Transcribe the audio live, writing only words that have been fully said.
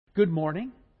Good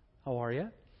morning. How are you?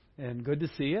 And good to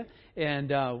see you.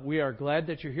 And we are glad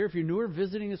that you're here. If you're new or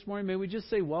visiting this morning, may we just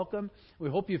say welcome. We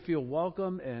hope you feel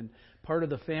welcome and part of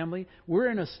the family. We're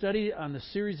in a study on the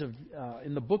series of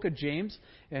in the book of James,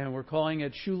 and we're calling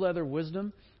it Shoe Leather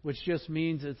Wisdom, which just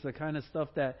means it's the kind of stuff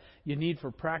that you need for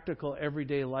practical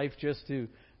everyday life just to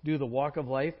do the walk of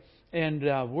life. And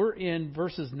we're in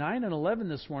verses 9 and 11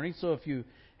 this morning. So if you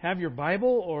have your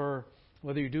Bible or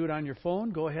whether you do it on your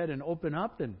phone, go ahead and open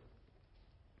up, and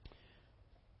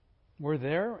we're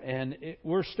there. And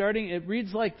we're starting. It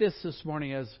reads like this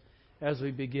morning as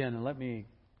we begin. And let me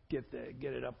get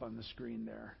it up on the screen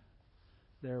there.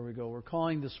 There we go. We're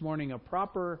calling this morning a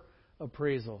proper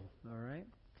appraisal. All right.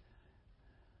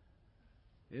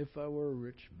 If I were a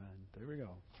rich man. There we go.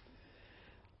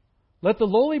 Let the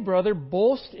lowly brother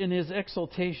boast in his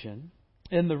exaltation,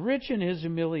 and the rich in his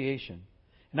humiliation.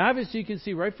 And obviously you can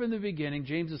see right from the beginning,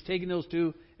 James is taking those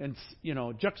two and,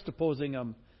 juxtaposing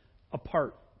them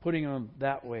apart, putting them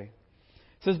that way.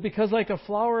 It says, because like a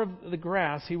flower of the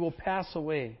grass, he will pass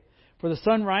away. For the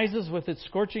sun rises with its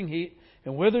scorching heat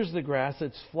and withers the grass,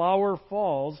 its flower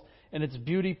falls, and its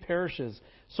beauty perishes.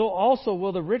 So also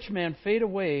will the rich man fade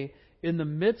away in the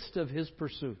midst of his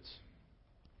pursuits.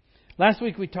 Last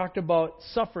week we talked about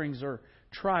sufferings or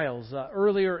trials.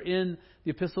 Earlier in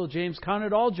the Epistle of James, count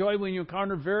it all joy when you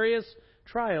encounter various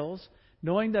trials,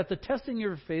 knowing that the testing of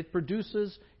your faith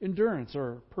produces endurance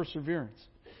or perseverance.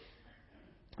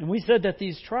 And we said that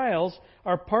these trials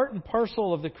are part and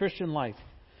parcel of the Christian life.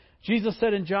 Jesus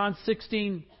said in John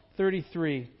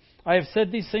 16:33, I have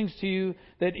said these things to you,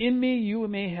 that in me you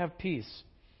may have peace.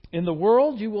 In the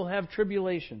world you will have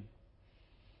tribulation.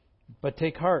 But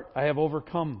take heart, I have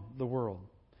overcome the world.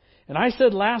 And I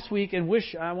said last week, and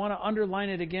I want to underline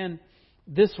it again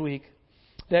this week,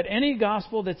 that any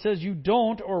gospel that says you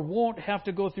don't or won't have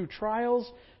to go through trials,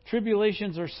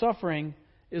 tribulations, or suffering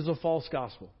is a false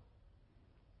gospel.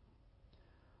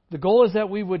 The goal is that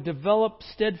we would develop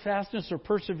steadfastness or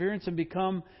perseverance and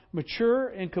become mature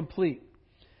and complete.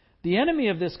 The enemy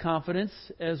of this confidence,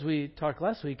 as we talked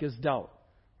last week, is doubt.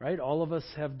 Right? All of us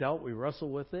have doubt. We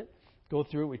wrestle with it. Go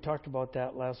through it. We talked about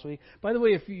that last week. By the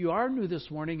way, if you are new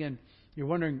this morning and you're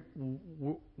wondering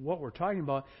what we're talking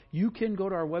about, you can go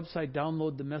to our website,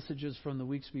 download the messages from the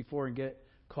weeks before, and get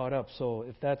caught up. So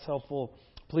if that's helpful,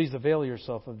 please avail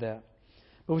yourself of that.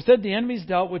 But we said the enemy's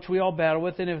doubt, which we all battle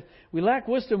with, and if we lack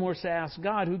wisdom, we're to ask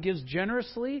God, who gives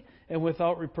generously and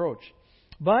without reproach.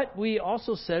 But we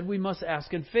also said we must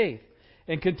ask in faith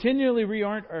and continually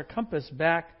reorient our compass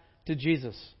back to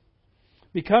Jesus.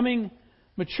 Becoming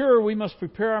mature, we must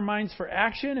prepare our minds for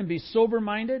action and be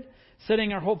sober-minded,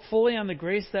 setting our hope fully on the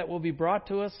grace that will be brought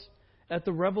to us at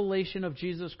the revelation of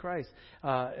Jesus Christ.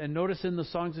 And notice in the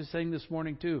songs we sang this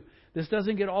morning too, this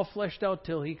doesn't get all fleshed out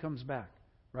till He comes back,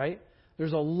 right?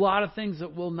 There's a lot of things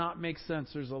that will not make sense.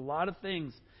 There's a lot of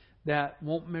things that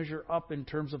won't measure up in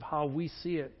terms of how we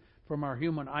see it from our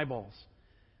human eyeballs.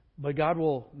 But God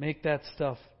will make that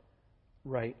stuff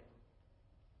right.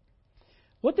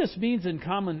 What this means in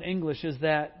common English is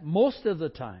that most of the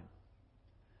time,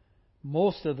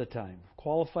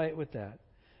 qualify it with that,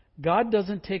 God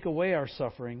doesn't take away our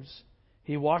sufferings.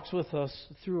 He walks with us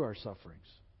through our sufferings.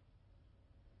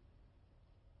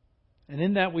 And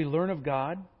in that we learn of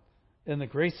God and the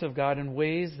grace of God in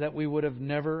ways that we would have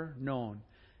never known.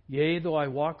 Yea, though I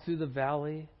walk through the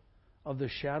valley of the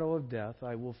shadow of death,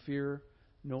 I will fear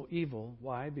no evil.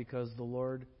 Why? Because the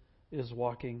Lord is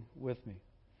walking with me.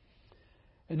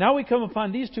 And now we come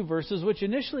upon these two verses, which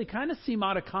initially kind of seem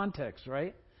out of context,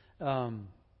 right?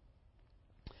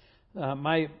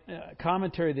 My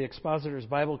commentary, the Expositor's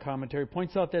Bible Commentary,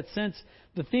 points out that since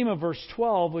the theme of verse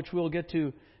 12, which we'll get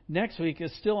to next week,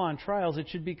 is still on trials, it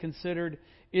should be considered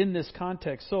in this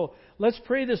context. So let's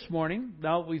pray this morning.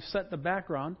 Now we've set the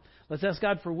background. Let's ask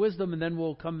God for wisdom, and then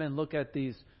we'll come and look at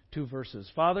these two verses.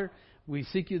 Father, we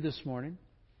seek you this morning.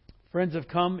 Friends have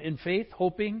come in faith,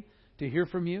 hoping to hear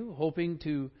from you, hoping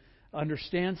to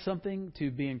understand something, to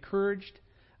be encouraged.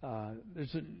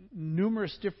 There's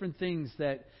numerous different things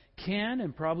that can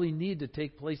and probably need to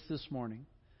take place this morning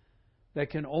that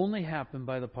can only happen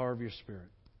by the power of your Spirit.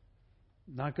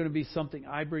 Not going to be something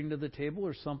I bring to the table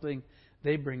or something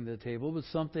they bring to the table, but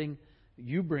something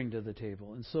you bring to the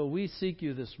table. And so we seek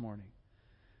you this morning.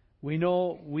 We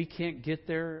know we can't get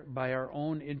there by our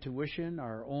own intuition,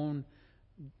 our own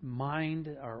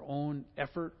mind, our own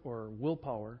effort or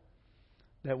willpower,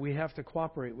 that we have to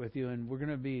cooperate with you, and we're going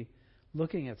to be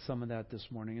looking at some of that this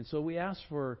morning. And so we ask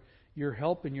for your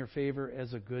help and your favor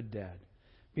as a good dad.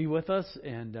 Be with us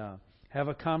and have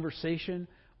a conversation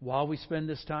while we spend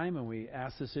this time, and we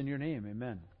ask this in your name.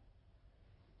 Amen.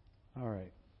 All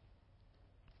right.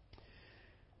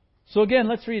 So again,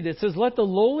 let's read it. It says, "Let the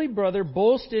lowly brother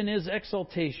boast in his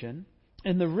exaltation,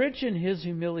 and the rich in his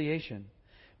humiliation.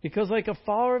 Because like a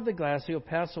flower of the grass he will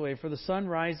pass away, for the sun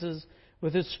rises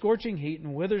with its scorching heat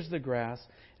and withers the grass,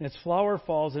 and its flower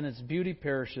falls and its beauty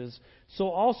perishes. So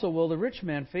also will the rich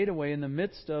man fade away in the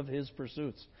midst of his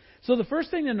pursuits." So the first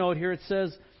thing to note here,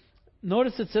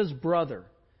 notice it says brother.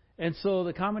 And so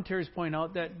the commentaries point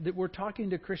out that we're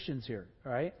talking to Christians here,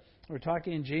 all right?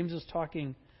 James is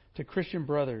talking to Christian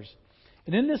brothers.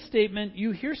 And in this statement,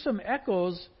 you hear some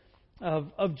echoes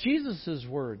of Jesus'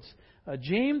 words.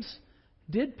 James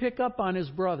did pick up on his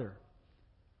brother.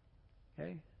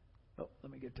 Okay? Oh,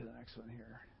 let me get to the next one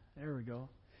here. There we go.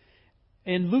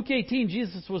 In Luke 18,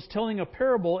 Jesus was telling a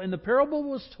parable, and the parable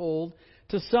was told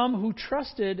to some who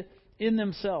trusted in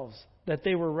themselves that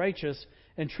they were righteous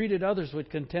and treated others with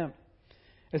contempt.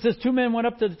 It says, 2 men went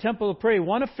up to the temple to pray,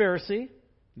 one a Pharisee,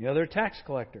 the other a tax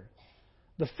collector.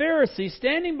 The Pharisee,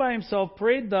 standing by himself,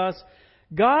 prayed thus,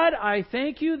 "God, I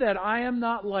thank you that I am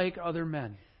not like other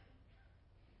men,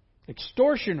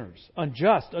 extortioners,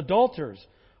 unjust, adulterers,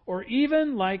 or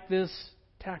even like this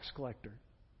tax collector.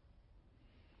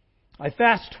 I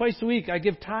fast twice a week. I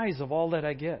give tithes of all that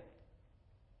I get."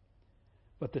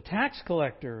 But the tax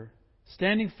collector,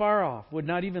 standing far off, would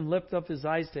not even lift up his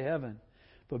eyes to heaven,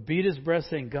 but beat his breast,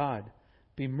 saying, "God,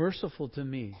 be merciful to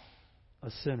me,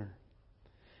 a sinner."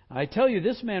 I tell you,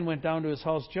 this man went down to his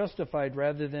house justified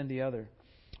rather than the other.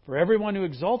 For everyone who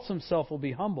exalts himself will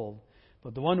be humbled,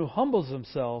 but the one who humbles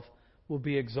himself will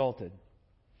be exalted.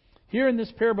 Here in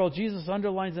this parable, Jesus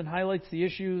underlines and highlights the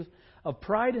issue of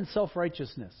pride and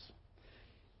self-righteousness.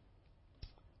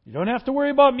 You don't have to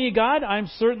worry about me, God. I'm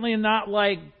certainly not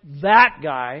like that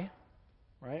guy.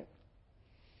 Right?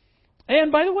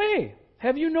 And by the way,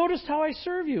 have you noticed how I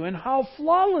serve you and how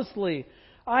flawlessly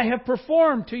I have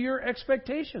performed to your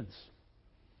expectations?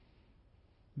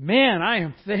 Man, I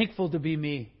am thankful to be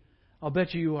me. I'll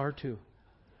bet you are too.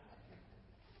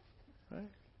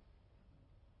 Right?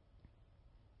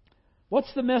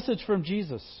 What's the message from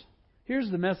Jesus? Here's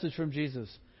the message from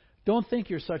Jesus. Don't think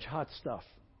you're such hot stuff.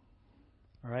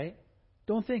 All right?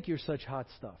 Don't think you're such hot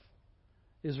stuff,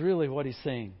 is really what he's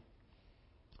saying.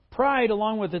 Pride,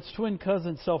 along with its twin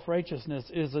cousin, self-righteousness,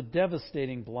 is a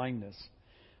devastating blindness.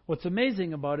 What's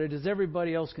amazing about it is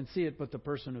everybody else can see it but the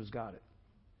person who's got it.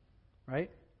 Right?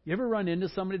 You ever run into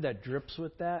somebody that drips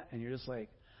with that and you're just like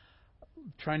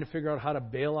trying to figure out how to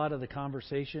bail out of the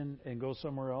conversation and go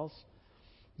somewhere else?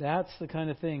 That's the kind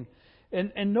of thing.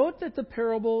 And note that the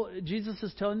parable, Jesus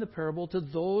is telling the parable to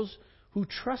those who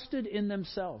trusted in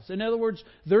themselves. In other words,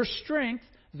 their strength,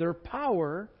 their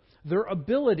power, their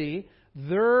ability,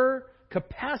 their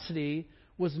capacity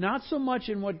was not so much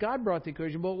in what God brought to the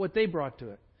equation, but what they brought to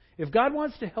it. If God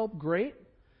wants to help, great.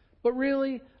 But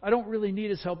really, I don't really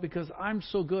need His help because I'm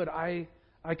so good. I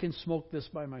can smoke this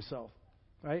by myself,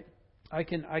 right? I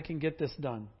can get this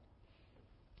done.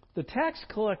 The tax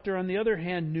collector, on the other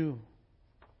hand, knew.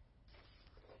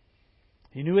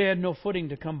 He knew he had no footing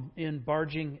to come in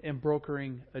barging and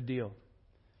brokering a deal.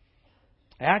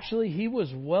 Actually, he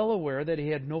was well aware that he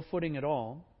had no footing at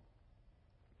all.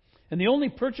 And the only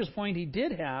purchase point he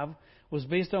did have was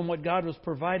based on what God was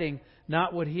providing,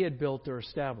 not what he had built or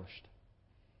established.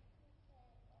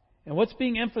 And what's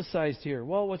being emphasized here?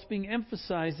 Well, what's being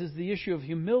emphasized is the issue of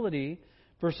humility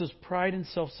versus pride and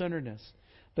self-centeredness.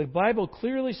 The Bible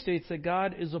clearly states that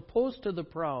God is opposed to the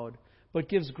proud, but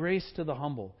gives grace to the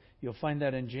humble. You'll find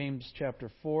that in James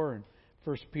chapter 4 and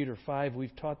 1 Peter 5.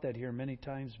 We've taught that here many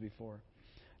times before.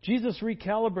 Jesus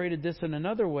recalibrated this in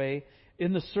another way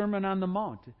in the Sermon on the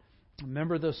Mount.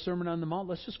 Remember the Sermon on the Mount?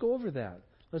 Let's just go over that.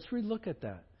 Let's relook at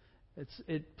that.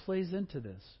 It plays into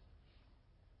this.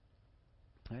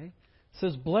 Okay? It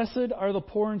says, "Blessed are the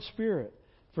poor in spirit,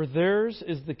 for theirs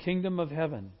is the kingdom of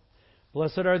heaven.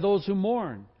 Blessed are those who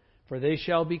mourn, for they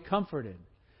shall be comforted.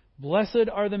 Blessed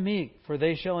are the meek, for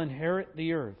they shall inherit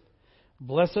the earth.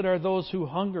 Blessed are those who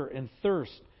hunger and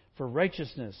thirst for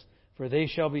righteousness, for they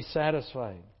shall be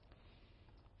satisfied.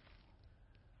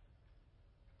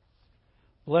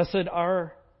 Blessed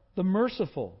are the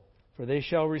merciful, for they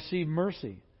shall receive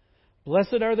mercy.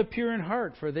 Blessed are the pure in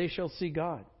heart, for they shall see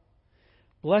God.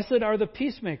 Blessed are the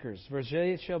peacemakers, for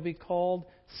they shall be called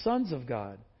sons of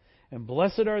God. And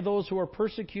blessed are those who are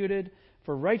persecuted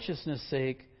for righteousness'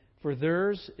 sake, for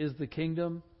theirs is the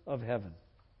kingdom of heaven."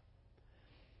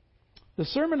 The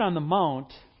Sermon on the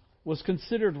Mount was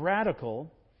considered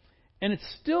radical, and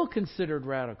it's still considered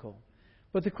radical.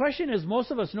 But the question is,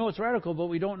 most of us know it's radical, but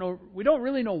we don't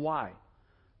really know why.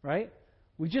 Right?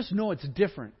 We just know it's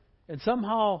different. And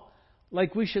somehow,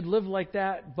 like we should live like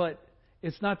that, but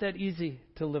it's not that easy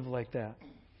to live like that.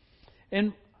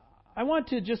 And I want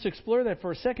to just explore that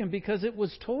for a second because it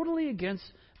was totally against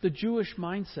the Jewish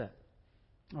mindset.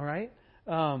 All right?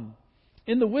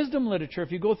 In the wisdom literature,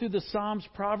 if you go through the Psalms,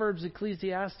 Proverbs,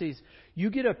 Ecclesiastes, you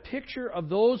get a picture of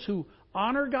those who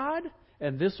honor God,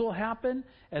 and this will happen,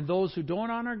 and those who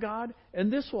don't honor God,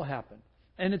 and this will happen.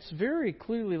 And it's very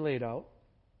clearly laid out.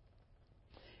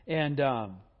 And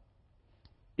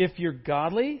if you're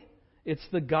godly, it's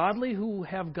the godly who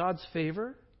have God's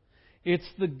favor. It's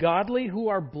the godly who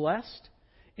are blessed.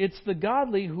 It's the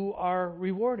godly who are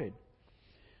rewarded.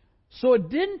 So it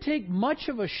didn't take much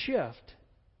of a shift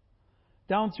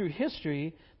down through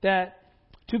history that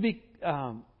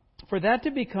for that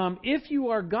to become, if you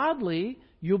are godly,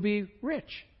 you'll be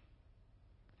rich.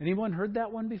 Anyone heard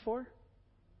that one before?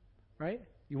 Right?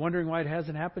 You wondering why it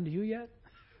hasn't happened to you yet?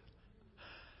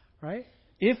 Right?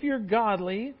 If you're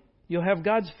godly, you'll have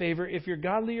God's favor. If you're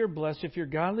godly, you're blessed. If you're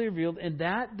godly, you're revealed. And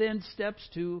that then steps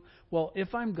to, well,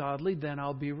 if I'm godly, then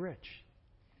I'll be rich.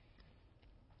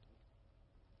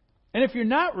 And if you're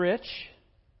not rich,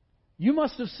 you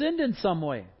must have sinned in some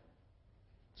way.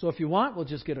 So if you want, we'll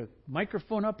just get a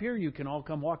microphone up here. You can all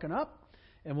come walking up,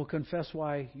 and we'll confess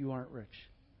why you aren't rich.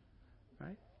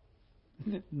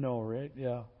 Right? No, right?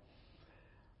 Yeah.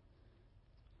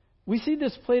 We see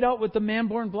this played out with the man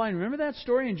born blind. Remember that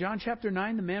story in John chapter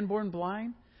 9, the man born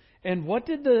blind? And what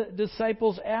did the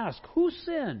disciples ask? Who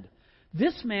sinned,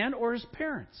 this man or his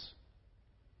parents?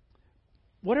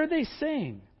 What are they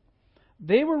saying?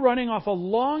 They were running off a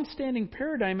long-standing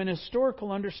paradigm and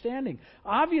historical understanding.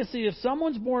 Obviously, if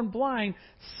someone's born blind,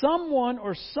 someone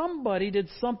or somebody did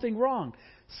something wrong.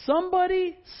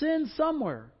 Somebody sinned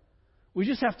somewhere. We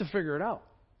just have to figure it out.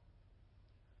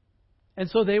 And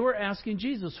so they were asking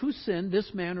Jesus, who sinned,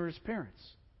 this man or his parents?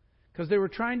 Because they were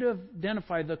trying to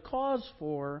identify the cause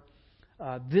for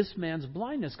this man's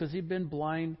blindness, because he'd been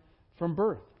blind from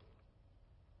birth.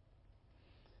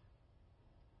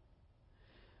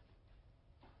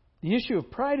 The issue of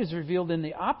pride is revealed in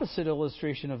the opposite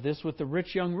illustration of this with the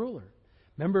rich young ruler.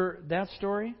 Remember that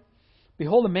story?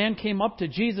 Behold, a man came up to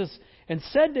Jesus and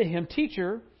said to him,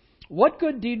 Teacher, what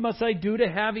good deed must I do to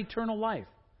have eternal life?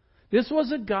 This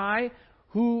was a guy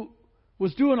who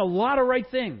was doing a lot of right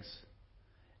things.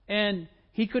 And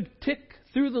he could tick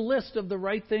through the list of the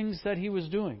right things that he was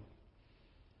doing.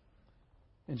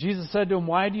 And Jesus said to him,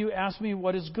 Why do you ask me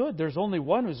what is good? There's only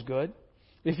one who's good.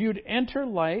 If you'd enter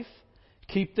life,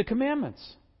 keep the commandments.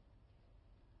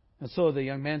 And so the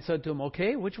young man said to him,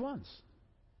 Okay, which ones?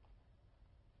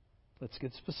 Let's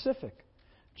get specific.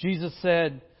 Jesus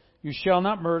said, You shall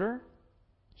not murder,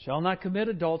 shall not commit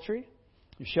adultery,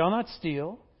 you shall not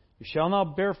steal, you shall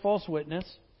not bear false witness,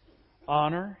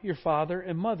 honor your father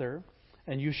and mother,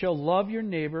 and you shall love your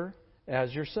neighbor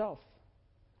as yourself.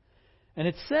 And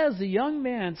it says, the young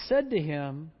man said to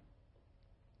him,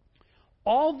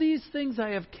 All these things I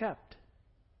have kept.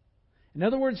 In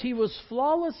other words, he was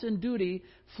flawless in duty,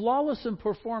 flawless in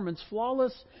performance,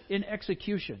 flawless in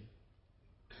execution.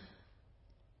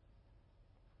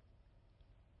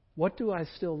 What do I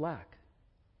still lack?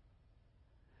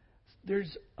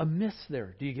 There's a miss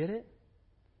there. Do you get it?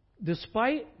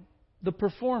 Despite the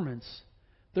performance,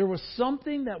 there was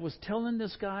something that was telling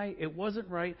this guy it wasn't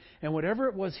right, and whatever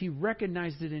it was, he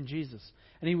recognized it in Jesus.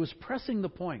 And he was pressing the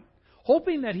point,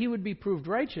 hoping that he would be proved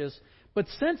righteous, but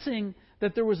sensing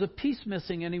that there was a piece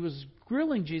missing, and he was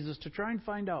grilling Jesus to try and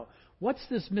find out, what's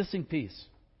this missing piece?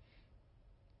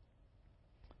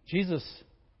 Jesus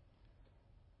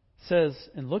says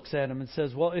and looks at him and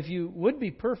says, well, if you would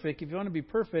be perfect, if you want to be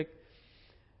perfect,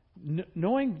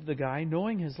 knowing the guy,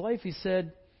 knowing his life, he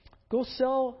said, go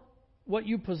sell what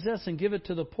you possess and give it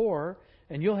to the poor,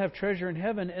 and you'll have treasure in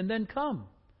heaven, and then come,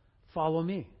 follow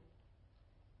me.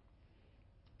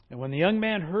 And when the young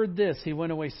man heard this, he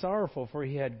went away sorrowful, for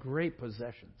he had great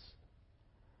possessions.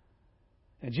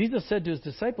 And Jesus said to his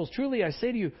disciples, Truly I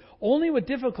say to you, only with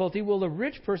difficulty will a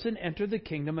rich person enter the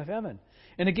kingdom of heaven.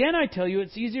 And again I tell you,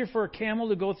 it's easier for a camel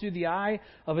to go through the eye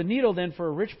of a needle than for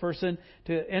a rich person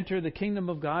to enter the kingdom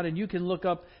of God. And you can look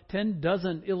up 10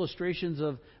 dozen illustrations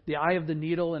of the eye of the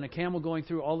needle and a camel going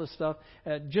through all this stuff.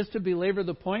 Just to belabor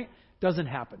the point, doesn't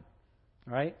happen.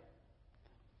 All right?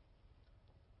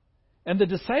 And the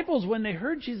disciples, when they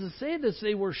heard Jesus say this,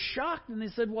 they were shocked, and they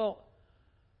said, well,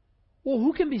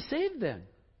 who can be saved then?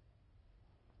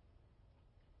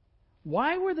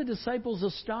 Why were the disciples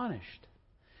astonished?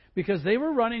 Because they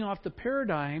were running off the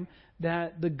paradigm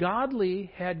that the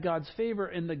godly had God's favor,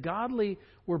 and the godly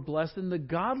were blessed, and the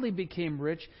godly became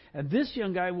rich. And this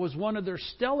young guy was one of their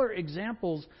stellar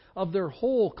examples of their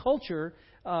whole culture.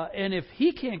 And if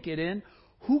he can't get in,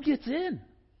 who gets in?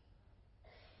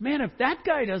 Man, if that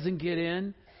guy doesn't get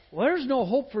in, well, there's no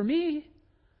hope for me.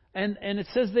 And it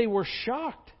says they were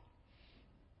shocked.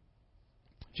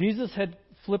 Jesus had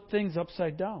flipped things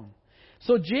upside down.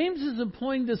 So James is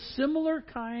employing this similar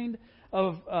kind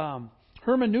of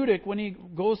hermeneutic when he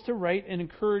goes to write and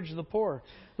encourage the poor.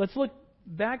 Let's look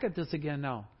back at this again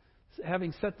now,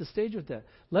 having set the stage with that.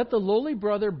 Let the lowly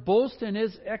brother boast in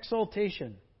his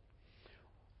exaltation.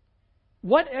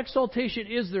 What exaltation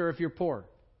is there if you're poor?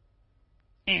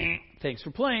 Thanks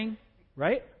for playing,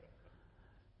 right?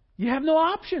 You have no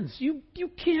options. You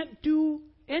can't do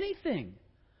anything.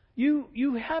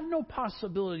 You have no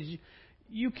possibilities.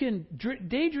 You can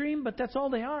daydream, but that's all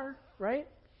they are, right?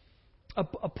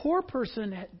 A poor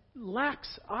person lacks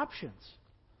options.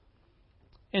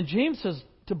 And James says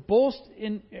to boast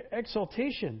in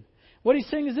exaltation. What he's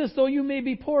saying is this: though you may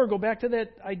be poor, go back to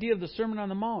that idea of the Sermon on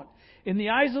the Mount. In the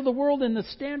eyes of the world and the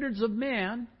standards of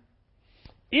man,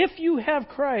 if you have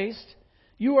Christ,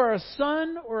 you are a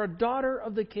son or a daughter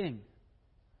of the King.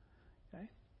 Okay?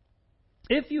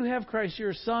 If you have Christ, you're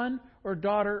a son or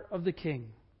daughter of the King.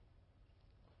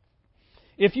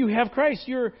 If you have Christ,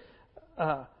 you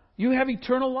have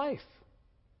eternal life.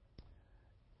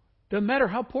 Doesn't matter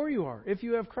how poor you are. If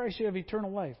you have Christ, you have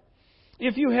eternal life.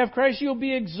 If you have Christ, you'll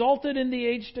be exalted in the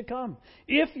age to come.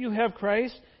 If you have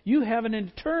Christ, you have an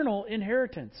eternal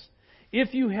inheritance.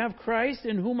 If you have Christ,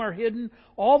 in whom are hidden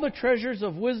all the treasures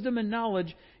of wisdom and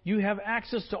knowledge, you have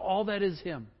access to all that is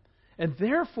Him. And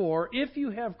therefore, if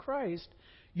you have Christ,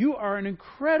 you are an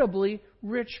incredibly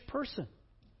rich person.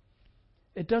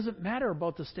 It doesn't matter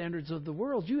about the standards of the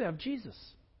world. You have Jesus.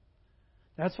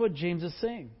 That's what James is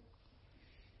saying.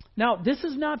 Now, this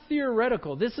is not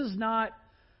theoretical. This is not,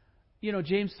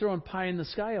 James throwing pie in the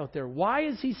sky out there. Why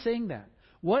is he saying that?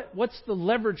 What's the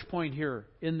leverage point here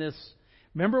in this?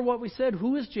 Remember what we said?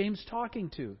 Who is James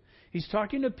talking to? He's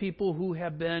talking to people who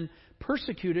have been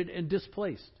persecuted and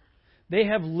displaced. They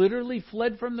have literally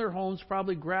fled from their homes,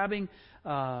 probably grabbing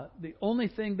the only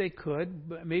thing they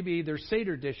could, maybe their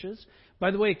Seder dishes.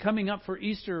 By the way, coming up for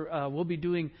Easter, we'll be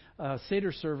doing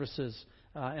Seder services.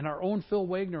 And our own Phil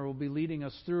Wagner will be leading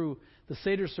us through the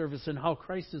Seder service and how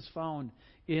Christ is found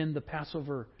in the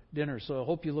Passover dinner. So I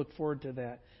hope you look forward to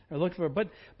that. Or look for it.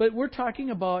 But we're talking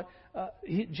about,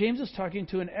 James is talking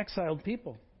to an exiled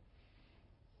people.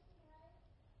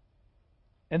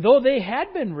 And though they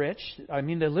had been rich,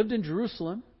 they lived in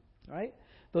Jerusalem, right?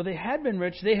 Though they had been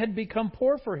rich, they had become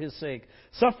poor for His sake,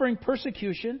 suffering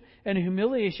persecution and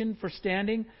humiliation for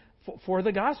standing for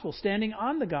the gospel, standing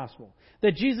on the gospel.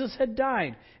 That Jesus had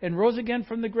died and rose again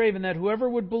from the grave, and that whoever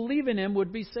would believe in Him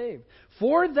would be saved.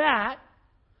 For that,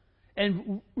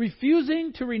 and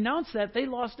refusing to renounce that, they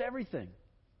lost everything.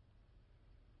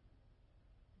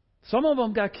 Some of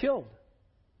them got killed.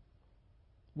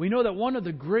 We know that one of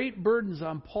the great burdens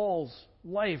on Paul's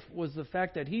life was the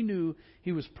fact that he knew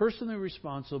he was personally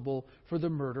responsible for the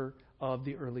murder of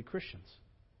the early Christians.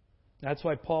 That's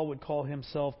why Paul would call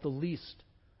himself the least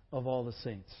of all the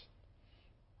saints.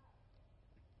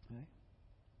 Okay.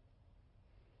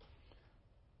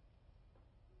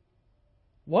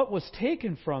 What was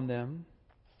taken from them,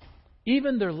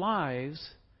 even their lives,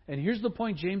 and here's the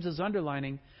point James is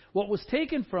underlining, what was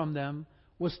taken from them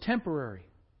was temporary.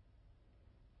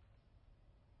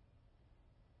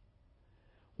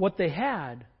 What they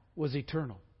had was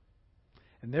eternal.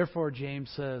 And therefore,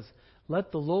 James says,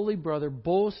 let the lowly brother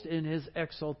boast in his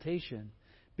exaltation,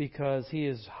 because he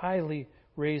is highly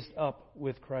raised up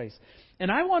with Christ. And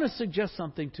I want to suggest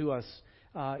something to us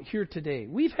here today.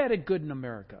 We've had it good in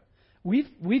America.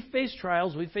 We've faced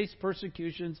trials, we've faced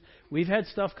persecutions, we've had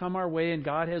stuff come our way, and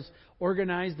God has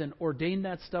organized and ordained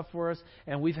that stuff for us,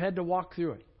 and we've had to walk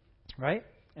through it, right?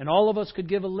 And all of us could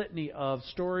give a litany of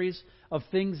stories of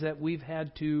things that we've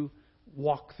had to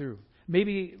walk through.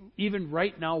 Maybe even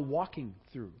right now walking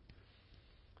through.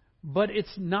 But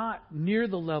it's not near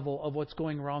the level of what's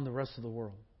going around the rest of the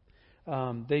world.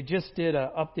 They just did an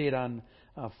update on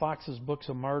Fox's Books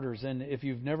of Martyrs. And if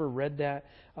you've never read that,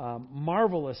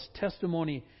 marvelous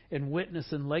testimony and witness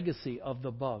and legacy of the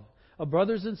above. Of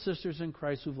brothers and sisters in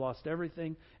Christ who've lost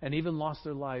everything and even lost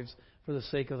their lives for the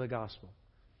sake of the gospel.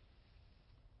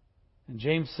 And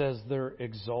James says they're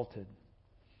exalted.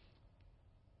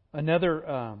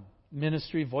 Another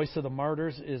ministry, Voice of the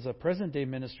Martyrs, is a present-day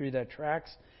ministry that tracks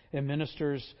and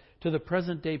ministers to the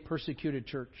present-day persecuted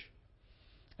church.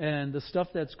 And the stuff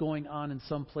that's going on in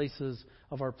some places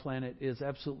of our planet is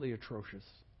absolutely atrocious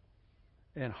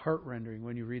and heart-rending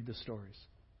when you read the stories.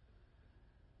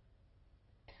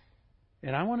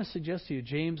 And I want to suggest to you,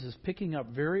 James is picking up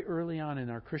very early on in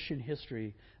our Christian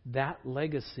history that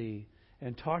legacy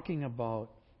and talking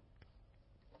about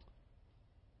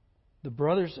the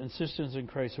brothers and sisters in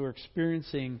Christ who are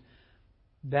experiencing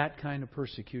that kind of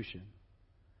persecution.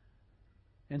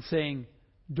 And saying,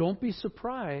 don't be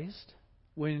surprised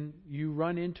when you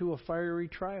run into a fiery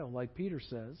trial, like Peter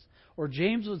says. Or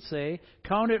James would say,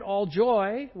 count it all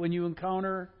joy when you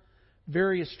encounter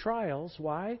various trials.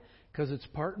 Why? Because it's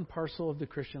part and parcel of the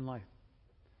Christian life.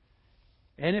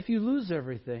 And if you lose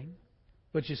everything,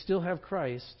 but you still have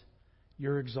Christ,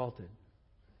 you're exalted.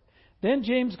 Then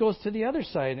James goes to the other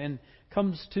side and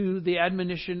comes to the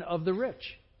admonition of the rich.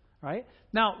 Right?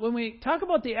 Now, when we talk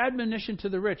about the admonition to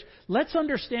the rich, let's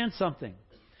understand something.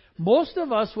 Most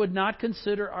of us would not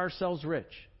consider ourselves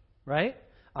rich. Right?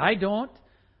 I don't.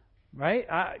 Right?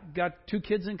 I got 2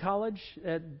 kids in college.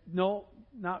 No,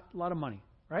 not a lot of money.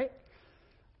 Right?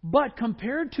 But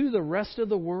compared to the rest of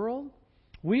the world,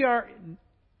 we are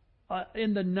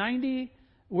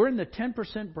we're in the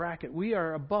 10% bracket. We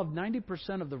are above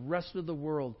 90% of the rest of the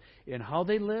world in how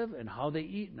they live and how they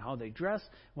eat and how they dress,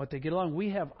 what they get along.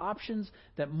 We have options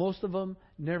that most of them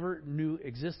never knew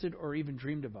existed or even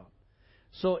dreamed about.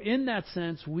 So in that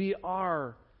sense, we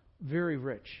are very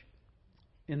rich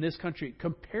in this country,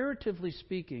 comparatively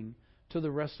speaking, to the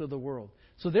rest of the world.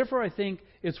 So therefore, I think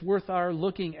it's worth our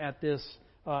looking at this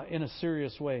in a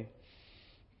serious way.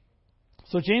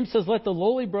 So James says, let the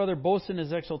lowly brother boast in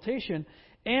his exaltation,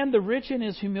 and the rich in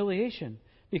his humiliation.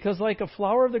 Because like a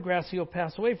flower of the grass he will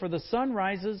pass away, for the sun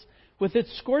rises with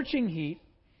its scorching heat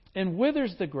and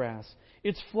withers the grass.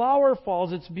 Its flower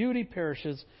falls, its beauty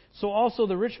perishes. So also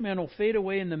the rich man will fade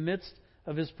away in the midst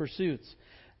of his pursuits.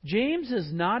 James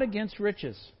is not against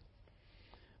riches.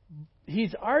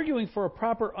 He's arguing for a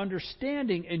proper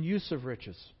understanding and use of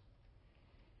riches.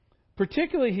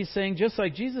 Particularly, he's saying, just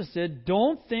like Jesus did,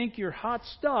 don't think you're hot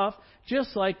stuff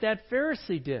just like that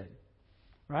Pharisee did.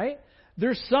 Right?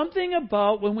 There's something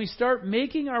about when we start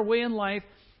making our way in life,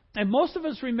 and most of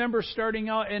us remember starting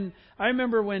out, and I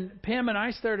remember when Pam and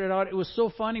I started out, it was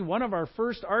so funny. One of our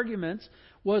first arguments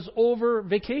was over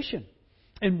vacation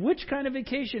and which kind of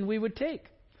vacation we would take.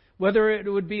 Whether it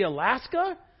would be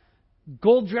Alaska,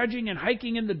 gold dredging and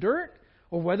hiking in the dirt,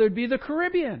 or whether it be the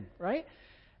Caribbean, right?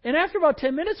 And after about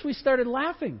 10 minutes, we started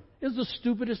laughing. It was the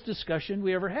stupidest discussion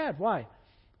we ever had. Why?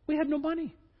 We had no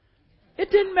money.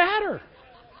 It didn't matter.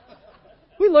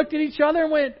 We looked at each other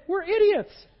and went, we're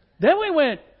idiots. Then we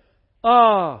went,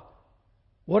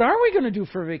 what are we going to do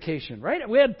for vacation, right?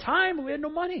 We had time, but we had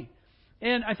no money.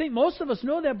 And I think most of us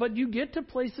know that, but you get to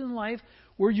places in life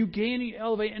where you gain, you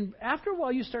elevate, and after a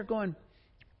while you start going,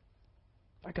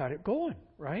 I got it going,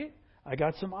 right? I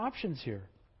got some options here.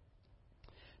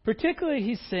 Particularly,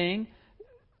 he's saying,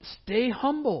 stay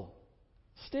humble.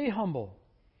 Stay humble.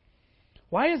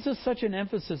 Why is this such an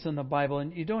emphasis in the Bible?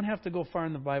 And you don't have to go far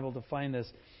in the Bible to find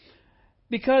this.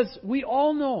 Because we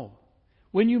all know,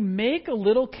 when you make a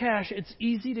little cash, it's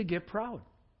easy to get proud.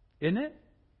 Isn't it?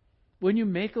 When you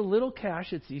make a little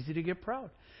cash, it's easy to get proud.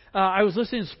 I was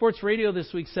listening to sports radio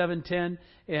this week, 710,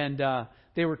 and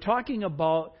they were talking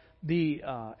about the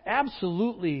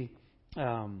absolutely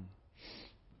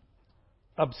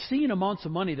obscene amounts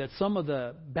of money that some of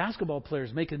the basketball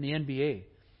players make in the NBA.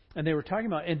 And they were talking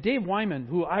about, and Dave Wyman,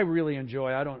 who I really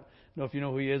enjoy, I don't know if you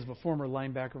know who he is, but former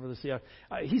linebacker for the Seahawks,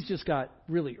 he's just got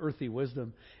really earthy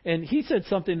wisdom. And he said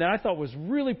something that I thought was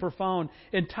really profound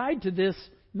and tied to this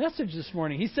message this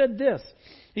morning. He said this.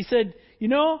 He said,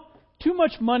 too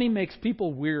much money makes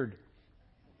people weird.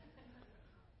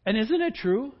 And isn't it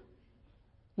true?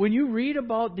 When you read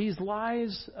about these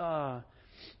lies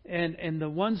and the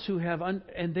ones who have,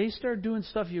 and they start doing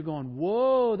stuff, you're going,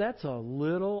 whoa, that's a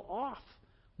little off.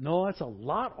 No, that's a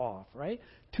lot off, right?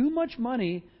 Too much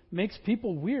money makes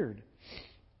people weird.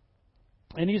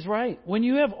 And he's right. When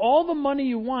you have all the money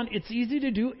you want, it's easy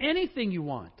to do anything you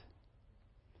want.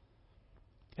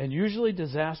 And usually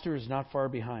disaster is not far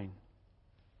behind.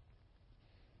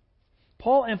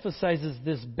 Paul emphasizes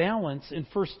this balance in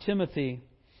 1 Timothy.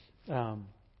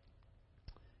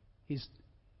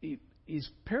 He's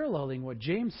paralleling what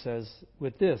James says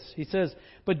with this. He says,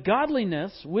 but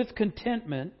godliness with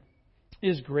contentment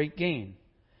is great gain.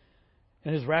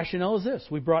 And his rationale is this.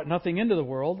 We brought nothing into the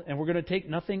world, and we're going to take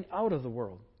nothing out of the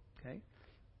world. Okay?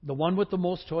 The one with the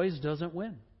most toys doesn't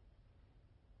win.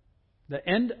 The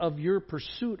end of your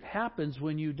pursuit happens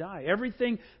when you die.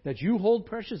 Everything that you hold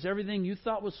precious, everything you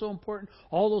thought was so important,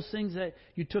 all those things that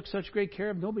you took such great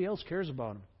care of, nobody else cares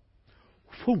about them.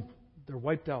 Whew, they're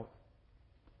wiped out.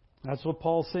 That's what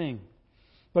Paul's saying.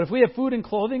 But if we have food and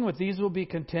clothing, with these we'll be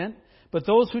content. But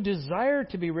those who desire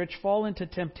to be rich fall into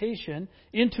temptation,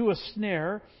 into a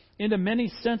snare, into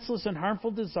many senseless and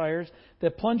harmful desires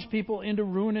that plunge people into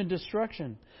ruin and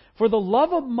destruction. For the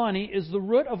love of money is the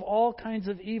root of all kinds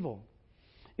of evil.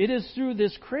 It is through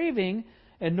this craving,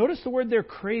 and notice the word they're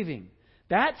craving.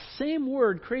 That same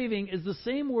word, craving, is the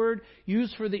same word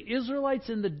used for the Israelites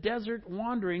in the desert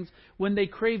wanderings when they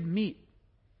craved meat.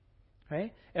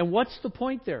 Okay? And what's the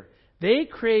point there? They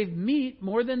craved meat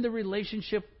more than the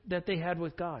relationship that they had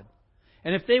with God.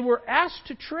 And if they were asked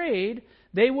to trade,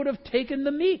 they would have taken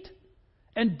the meat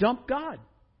and dumped God.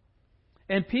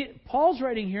 And Paul's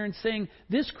writing here and saying,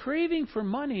 this craving for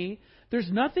money,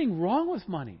 there's nothing wrong with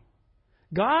money.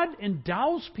 God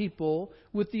endows people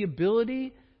with the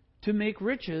ability to make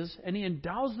riches, and He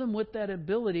endows them with that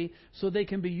ability so they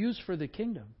can be used for the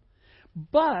kingdom.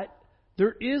 But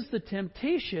there is the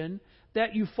temptation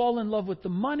that you fall in love with the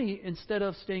money instead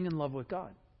of staying in love with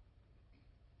God.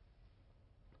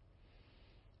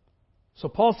 So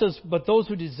Paul says, but those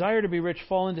who desire to be rich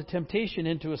fall into temptation,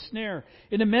 into a snare,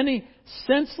 into many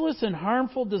senseless and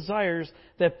harmful desires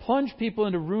that plunge people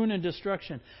into ruin and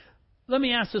destruction. Let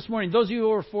me ask this morning, those of you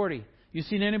who are 40, you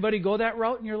seen anybody go that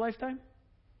route in your lifetime?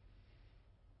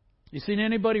 You seen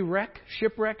anybody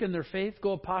shipwreck in their faith,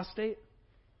 go apostate?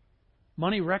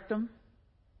 Money wrecked them?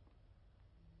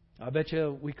 I bet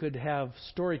you we could have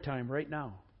story time right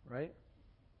now, right?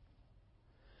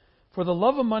 For the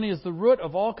love of money is the root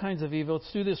of all kinds of evil.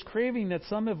 It's through this craving that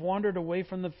some have wandered away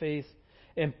from the faith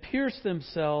and pierced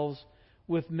themselves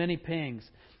with many pangs.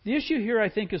 The issue here, I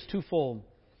think, is twofold.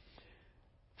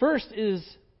 First is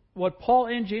what Paul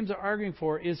and James are arguing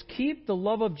for is keep the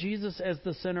love of Jesus as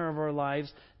the center of our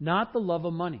lives, not the love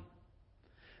of money.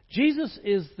 Jesus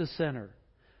is the center.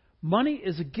 Money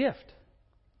is a gift.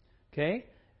 Okay?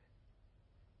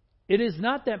 It is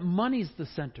not that money's the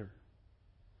center.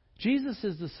 Jesus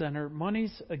is the center.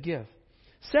 Money's a gift.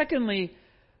 Secondly,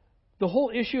 the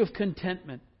whole issue of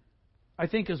contentment, I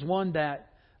think, is one that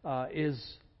is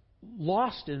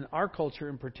lost in our culture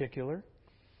in particular.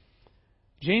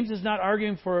 James is not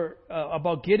arguing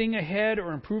about getting ahead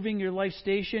or improving your life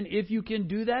station. If you can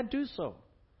do that, do so.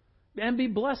 And be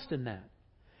blessed in that.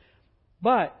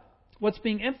 But what's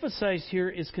being emphasized here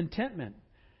is contentment.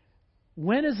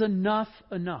 When is enough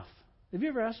enough? Have you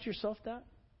ever asked yourself that?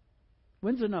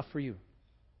 When's enough for you?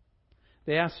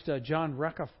 They asked John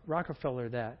Rockefeller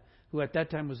that, who at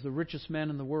that time was the richest man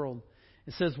in the world.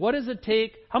 It says, what does it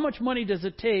take, how much money does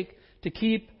it take to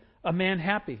keep a man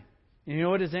happy? And you know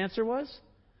what his answer was?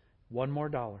 $1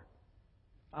 more.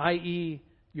 I.e.,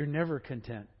 you're never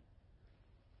content.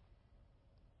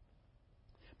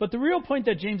 But the real point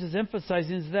that James is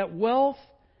emphasizing is that wealth,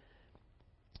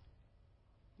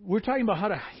 we're talking about how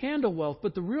to handle wealth,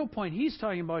 but the real point he's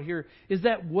talking about here is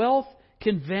that wealth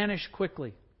can vanish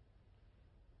quickly.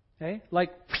 Okay?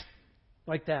 Like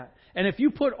that. And if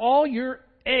you put all your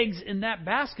eggs in that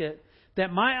basket,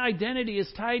 that my identity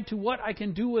is tied to what I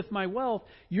can do with my wealth,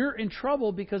 you're in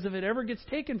trouble because if it ever gets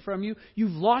taken from you,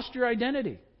 you've lost your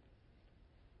identity.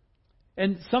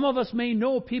 And some of us may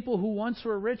know people who once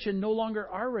were rich and no longer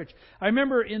are rich. I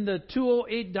remember in the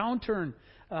 2008 downturn,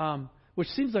 which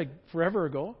seems like forever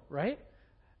ago, right?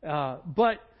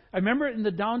 But I remember in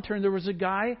the downturn, there was a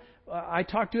guy I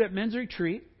talked to at men's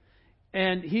retreat,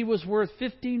 and he was worth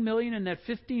 $15 million, and that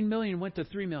 $15 million went to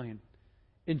 $3 million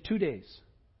in 2 days.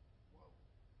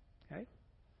 Okay?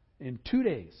 In 2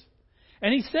 days.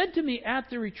 And he said to me at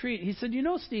the retreat, he said, you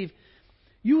know, Steve,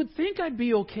 you would think I'd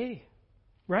be okay,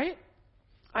 right?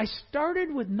 I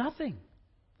started with nothing,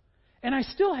 and I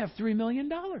still have $3 million.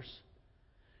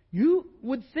 You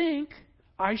would think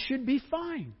I should be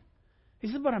fine.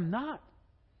 He said, but I'm not.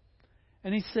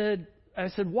 And I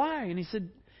said, why? And he said,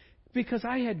 because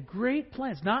I had great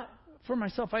plans, not for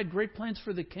myself, I had great plans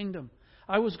for the kingdom.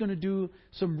 I was going to do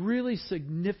some really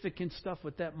significant stuff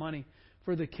with that money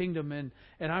for the kingdom, and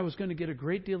I was going to get a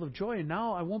great deal of joy, and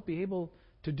now I won't be able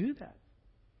to do that.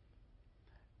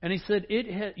 And he said,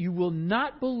 you will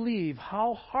not believe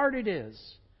how hard it is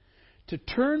to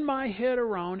turn my head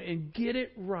around and get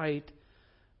it right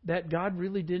that God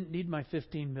really didn't need my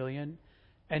 $15 million,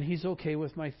 and He's okay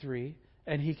with my 3,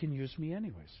 and He can use me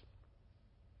anyways.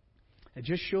 It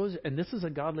just shows, and this is a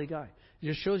godly guy, it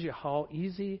just shows you how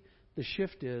easy the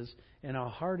shift is and how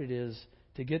hard it is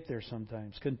to get there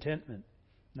sometimes. Contentment.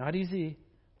 Not easy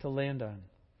to land on.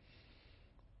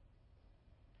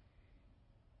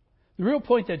 The real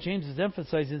point that James is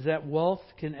emphasizing is that wealth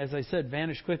can, as I said,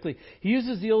 vanish quickly. He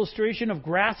uses the illustration of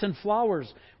grass and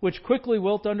flowers, which quickly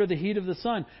wilt under the heat of the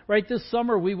sun. Right, this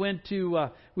summer we went to,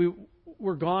 we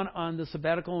were gone on the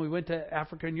sabbatical, and we went to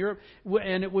Africa and Europe,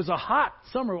 and it was a hot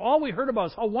summer. All we heard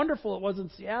about is how wonderful it was in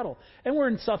Seattle. And we're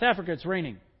in South Africa, it's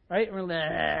raining, right? And we're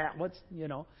like,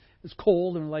 it's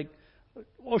cold, and we're like,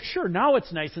 well, sure, now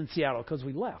it's nice in Seattle because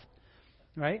we left,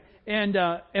 right? And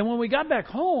when we got back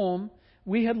home,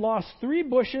 we had lost 3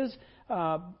 bushes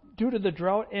due to the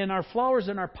drought, and our flowers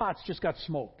in our pots just got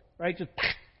smoked. Right? Just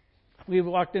we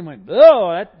walked in and went,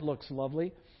 oh, that looks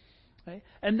lovely. Okay?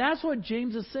 And that's what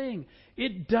James is saying.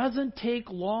 It doesn't take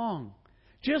long.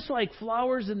 Just like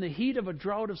flowers in the heat of a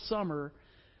drought of summer,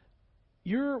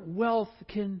 your wealth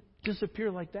can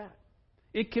disappear like that.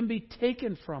 It can be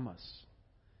taken from us.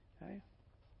 Okay?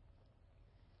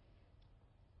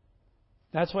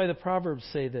 That's why the Proverbs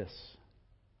say this.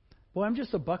 Well, I'm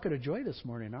just a bucket of joy this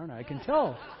morning, aren't I? I can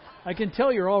tell. I can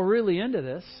tell you're all really into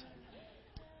this.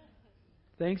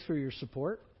 Thanks for your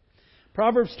support.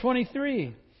 Proverbs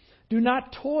 23. Do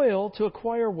not toil to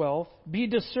acquire wealth. Be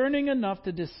discerning enough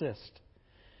to desist.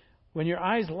 When your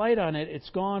eyes light on it, it's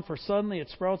gone, for suddenly it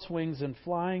sprouts wings and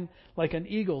flying like an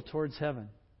eagle towards heaven.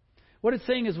 What it's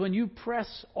saying is when you press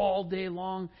all day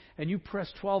long and you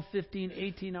press 12, 15,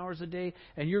 18 hours a day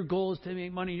and your goal is to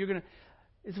make money, you're going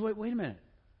to... Wait a minute.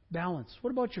 Balance.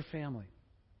 What about your family?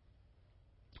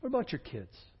 What about your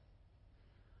kids?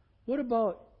 What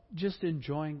about just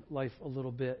enjoying life a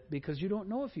little bit because you don't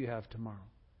know if you have tomorrow?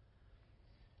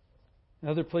 In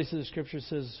other places the Scripture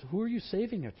says, who are you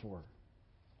saving it for?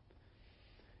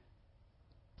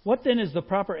 What then is the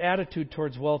proper attitude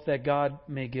towards wealth that God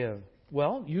may give?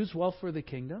 Well, use wealth for the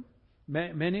kingdom.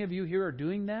 Many of you here are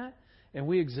doing that, and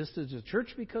we exist as a church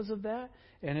because of that,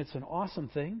 and it's an awesome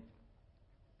thing.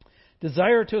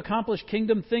 Desire to accomplish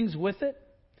kingdom things with it.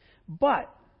 But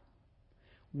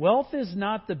wealth is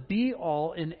not the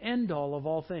be-all and end-all of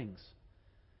all things.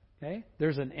 Okay?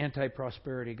 There's an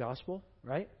anti-prosperity gospel,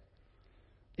 right?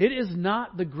 It is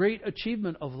not the great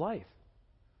achievement of life.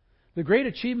 The great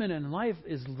achievement in life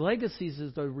is legacies,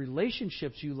 is the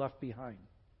relationships you left behind.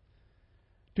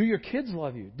 Do your kids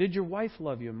love you? Did your wife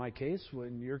love you? In my case,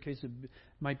 in your case, it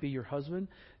might be your husband.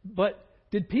 But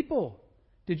did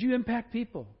you impact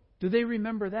people? Do they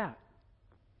remember that?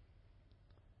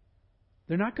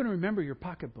 They're not going to remember your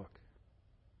pocketbook.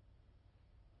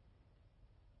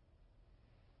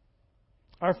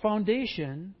 Our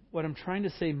foundation, what I'm trying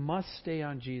to say, must stay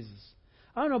on Jesus.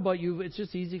 I don't know about you, it's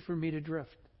just easy for me to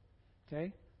drift.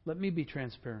 Okay? Let me be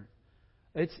transparent.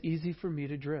 It's easy for me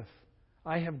to drift.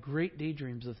 I have great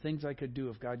daydreams of things I could do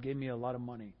if God gave me a lot of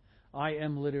money. I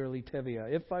am literally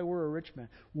Tevye. If I were a rich man,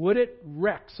 would it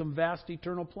wreck some vast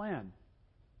eternal plan?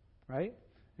 Right?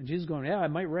 And Jesus is going, yeah, I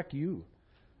might wreck you.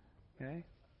 Okay?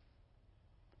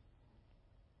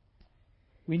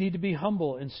 We need to be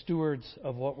humble and stewards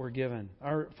of what we're given.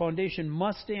 Our foundation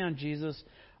must stay on Jesus.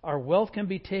 Our wealth can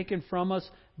be taken from us.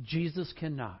 Jesus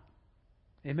cannot.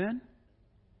 Amen?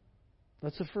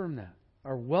 Let's affirm that.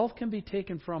 Our wealth can be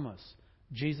taken from us.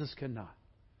 Jesus cannot.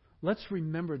 Let's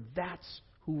remember that's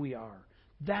who we are.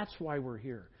 That's why we're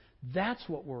here. That's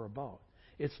what we're about.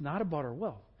 It's not about our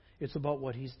wealth. It's about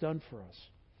what He's done for us.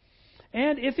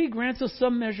 And if He grants us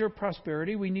some measure of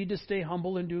prosperity, we need to stay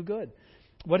humble and do good.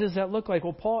 What does that look like?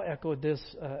 Well, Paul echoed this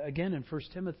again in 1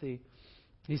 Timothy.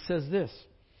 He says this,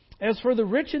 as for the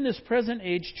rich in this present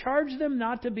age, charge them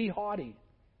not to be haughty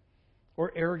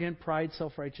or arrogant, pride,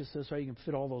 self-righteousness, right? You can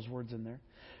fit all those words in there.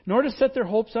 Nor to set their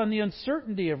hopes on the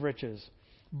uncertainty of riches,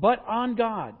 but on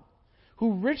God,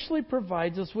 who richly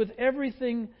provides us with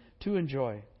everything to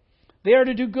enjoy. They are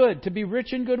to do good, to be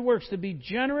rich in good works, to be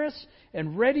generous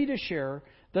and ready to share,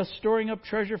 thus storing up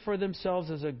treasure for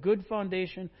themselves as a good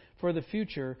foundation for the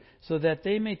future, so that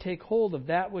they may take hold of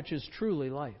that which is truly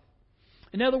life.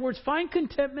 In other words, find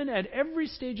contentment at every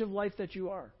stage of life that you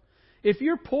are. If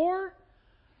you're poor,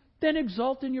 then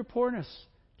exult in your poorness.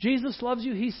 Jesus loves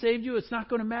you. He saved you. It's not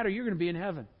going to matter. You're going to be in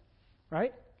heaven.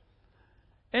 Right?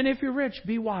 And if you're rich,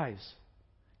 be wise.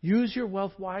 Use your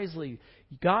wealth wisely.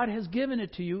 God has given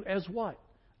it to you as what?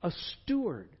 A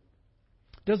steward.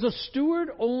 Does a steward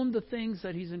own the things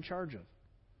that he's in charge of?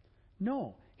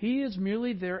 No. He is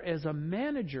merely there as a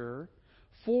manager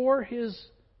for his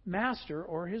master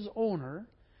or his owner,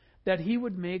 that he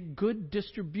would make good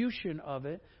distribution of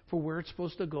it for where it's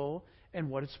supposed to go and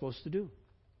what it's supposed to do.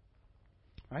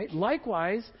 Right?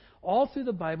 Likewise, all through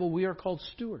the Bible, we are called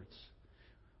stewards.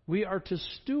 We are to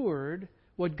steward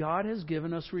what God has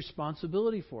given us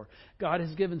responsibility for. God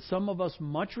has given some of us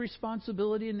much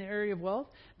responsibility in the area of wealth.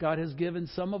 God has given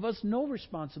some of us no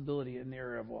responsibility in the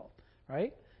area of wealth.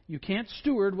 Right? You can't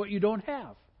steward what you don't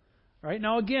have. Right?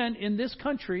 Now again, in this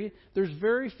country, there's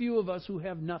very few of us who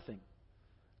have nothing.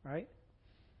 Right?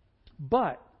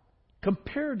 But,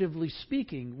 comparatively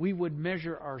speaking, we would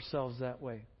measure ourselves that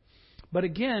way. But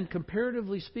again,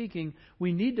 comparatively speaking,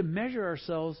 we need to measure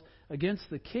ourselves against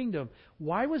the kingdom.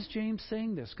 Why was James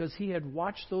saying this? Because he had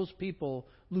watched those people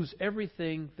lose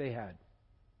everything they had.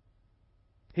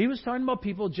 He was talking about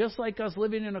people just like us,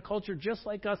 living in a culture just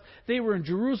like us. They were in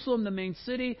Jerusalem, the main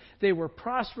city. They were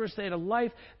prosperous. They had a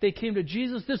life. They came to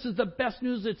Jesus. This is the best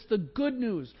news. It's the good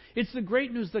news. It's the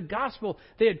great news, the gospel.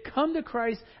 They had come to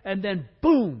Christ, and then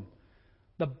boom,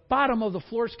 the bottom of the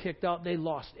floor's kicked out. They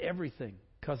lost everything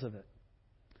because of it.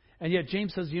 And yet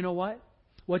James says, you know what?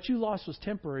 What you lost was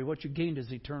temporary. What you gained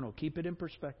is eternal. Keep it in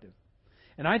perspective.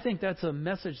 And I think that's a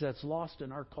message that's lost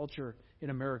in our culture in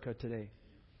America today.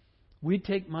 We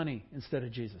take money instead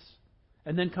of Jesus.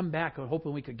 And then come back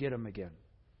hoping we could get him again.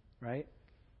 Right?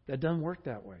 That doesn't work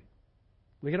that way.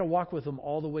 We got to walk with him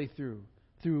all the way through.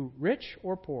 Through rich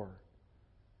or poor.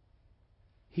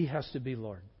 He has to be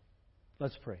Lord.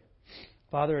 Let's pray.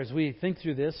 Father, as we think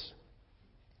through this,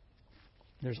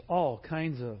 there's all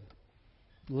kinds of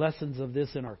lessons of this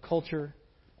in our culture.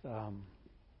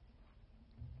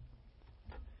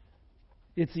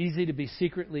 It's easy to be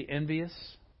secretly envious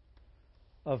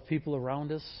of people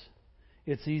around us.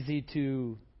 It's easy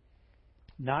to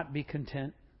not be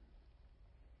content.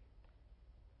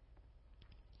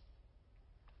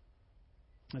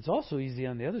 It's also easy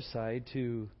on the other side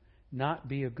to not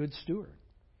be a good steward,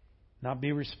 not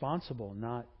be responsible,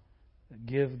 not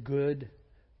give good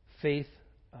faith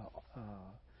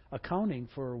accounting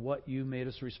for what you made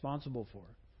us responsible for.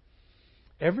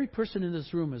 Every person in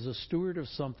this room is a steward of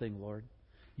something, Lord.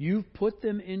 You've put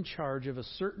them in charge of a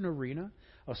certain arena,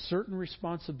 a certain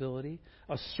responsibility,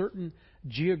 a certain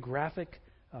geographic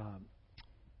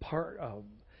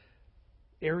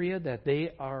area that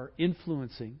they are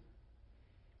influencing.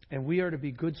 And we are to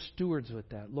be good stewards with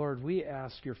that. Lord, we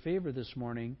ask your favor this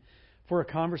morning for a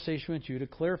conversation with you to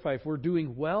clarify if we're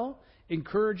doing well,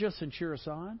 encourage us and cheer us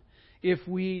on. If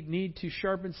we need to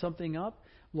sharpen something up,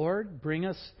 Lord, bring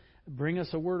us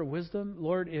a word of wisdom.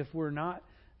 Lord, if we're not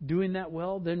doing that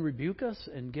well, then rebuke us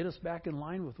and get us back in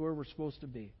line with where we're supposed to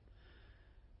be.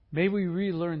 May we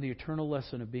relearn the eternal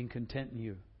lesson of being content in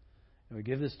you. And we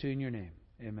give this to you in your name.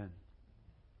 Amen.